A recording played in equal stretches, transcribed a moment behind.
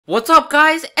What's up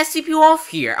guys, SCPWolf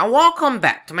here and welcome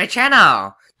back to my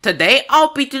channel. Today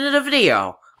I'll be doing a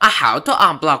video on how to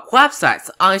unblock websites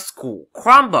on a school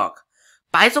Chromebook.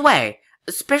 By the way,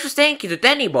 a special thank you to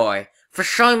Danny Boy for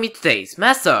showing me today's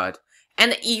method.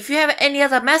 And if you have any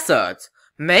other methods,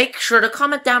 make sure to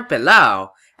comment down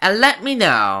below and let me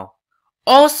know.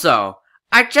 Also,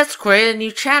 I just created a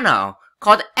new channel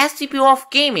called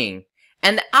SCPWolf Gaming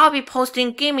and I'll be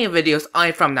posting gaming videos on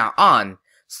it from now on.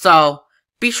 So,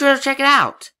 be sure to check it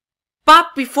out.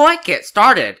 But before I get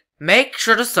started, make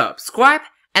sure to subscribe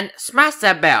and smash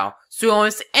that bell so you won't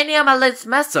miss any of my latest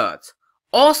methods.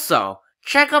 Also,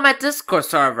 check out my Discord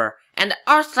server and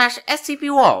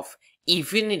r/scpwolf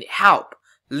if you need help.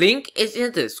 Link is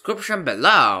in the description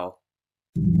below.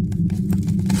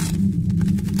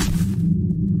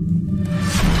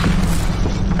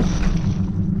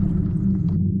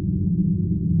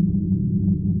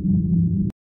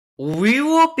 We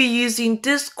will be using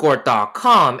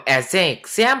discord.com as an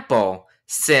example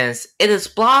since it is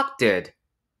blocked,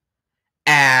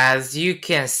 as you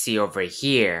can see over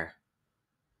here.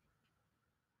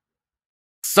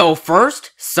 So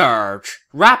first, search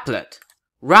Rapplet.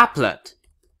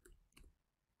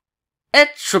 It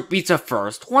should be the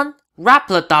first one,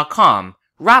 Rapplet.com.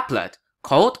 Rapplet,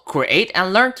 code create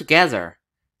and learn together.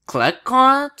 Click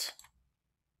on it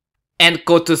and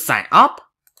go to sign up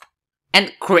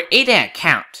and create an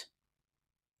account.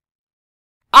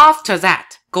 After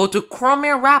that, go to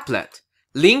Chromium Rapplet.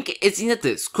 Link is in the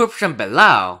description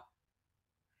below.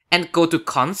 And go to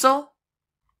console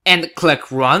and click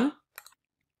run.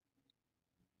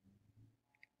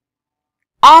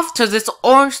 After this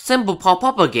orange symbol pop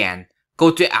up again,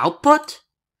 go to output.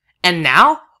 And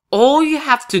now, all you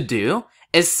have to do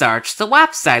is search the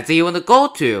website that you want to go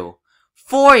to.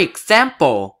 For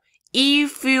example,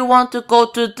 if you want to go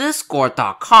to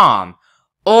discord.com,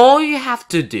 all you have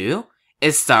to do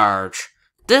is search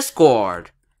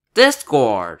Discord.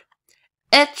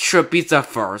 It should be the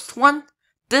first one,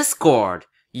 Discord,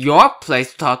 your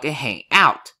place to talk and hang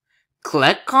out.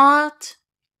 Click on it.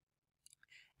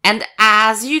 And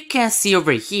as you can see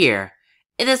over here,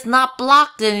 it is not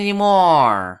blocked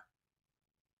anymore.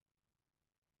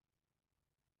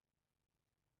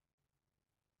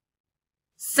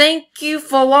 Thank you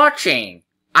for watching.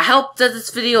 I hope that this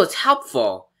video is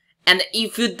helpful. And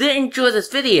if you did enjoy this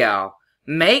video,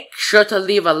 make sure to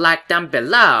leave a like down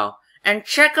below and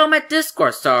check out my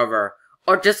Discord server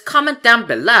or just comment down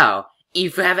below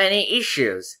if you have any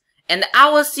issues. And I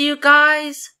will see you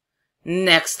guys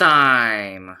next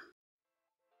time.